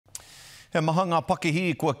He maha ngā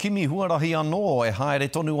pakihi kua kimi huarahi anō e haere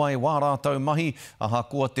tonu ai wā rātou mahi aha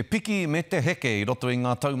kua te piki me te heke i roto i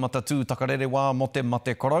ngā taumata tūtakarere wā mo te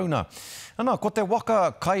mate korona. Ana, ko te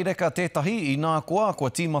waka kaireka tētahi i nā kua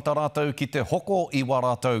tīmata rātou ki te hoko i wā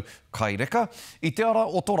rātou kaireka i te ara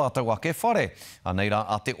o tō rātou ake whare. Aneira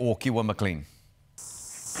a te Okiwa McLean.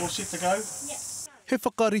 All set to go? Yeah. He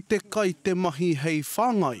whakarite kai te mahi hei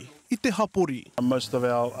whāngai i te hapori. Most of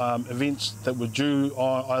our events that were due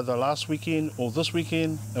either last weekend or this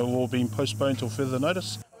weekend have all been postponed till further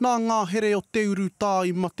notice. Nā ngā here o te uru tā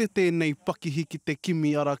i mate tēnei pakihi ki te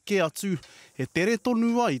kimi ara ke atu, he tere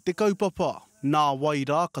tonu ai te kaupapa. Nā wai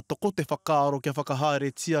rā ka toko te whakaaro kia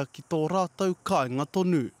whakahaere tia ki tō rātou kāinga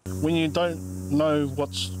tonu. When you don't know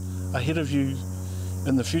what's ahead of you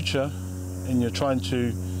in the future and you're trying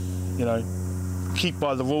to, keep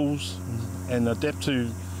by the rules and adapt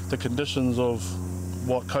to the conditions of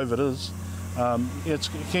what COVID is, it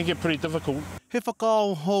can get pretty difficult. He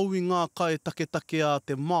whakao hou i ngā kai take a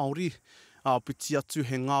te Māori, a piti atu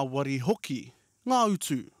he ngā wari hoki, ngā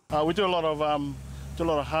utu. We do a lot of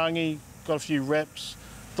hangi, got a few wraps,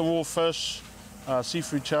 the raw fish,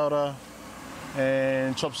 seafood chowder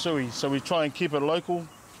and chop suey. So we try and keep it local,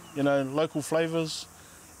 local flavours.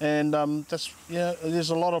 And there's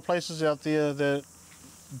a lot of places out there that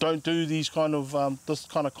don't do these kind of this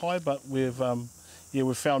kind of kai, but we've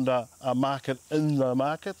found a market in the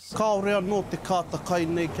markets. Kāore anō te kāta kai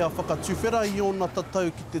nei kia whakatuwhera i ona tatau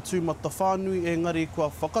ki te tūmata whānui, engari kua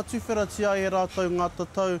whakatuwhera tia e rātou ngā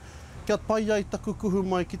tatau kia pai ai taku kuhu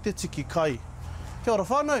mai ki te tiki kai. Kia ora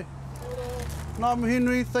whānau. Ngā mihi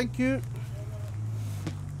nui, thank you.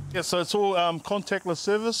 Yeah, so it's all contactless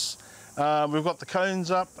service. We've got the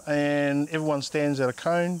cones up and everyone stands at a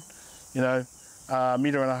cone,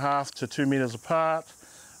 metre and a half to 2 metres apart.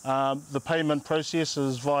 The payment process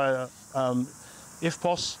is via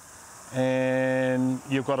FPOS and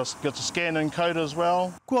you've got to scan in code as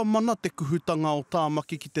well. Kua mana te kuhutanga o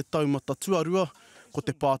tāmaki ki te taumata tuarua, ko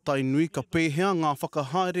te pātai nui ka pēhea ngā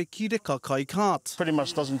whakahaere ki reka kai kāt. Pretty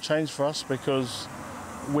much doesn't change for us because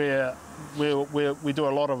we do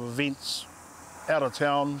a lot of events out of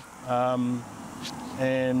town,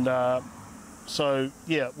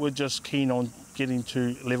 we're just keen on getting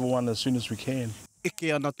to level 1 as soon as we can.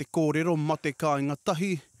 Eke ana te kōrero mate kāinga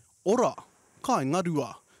tahi, ora, kāinga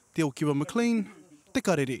rua. Te Okiwa McLean, te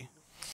Karere.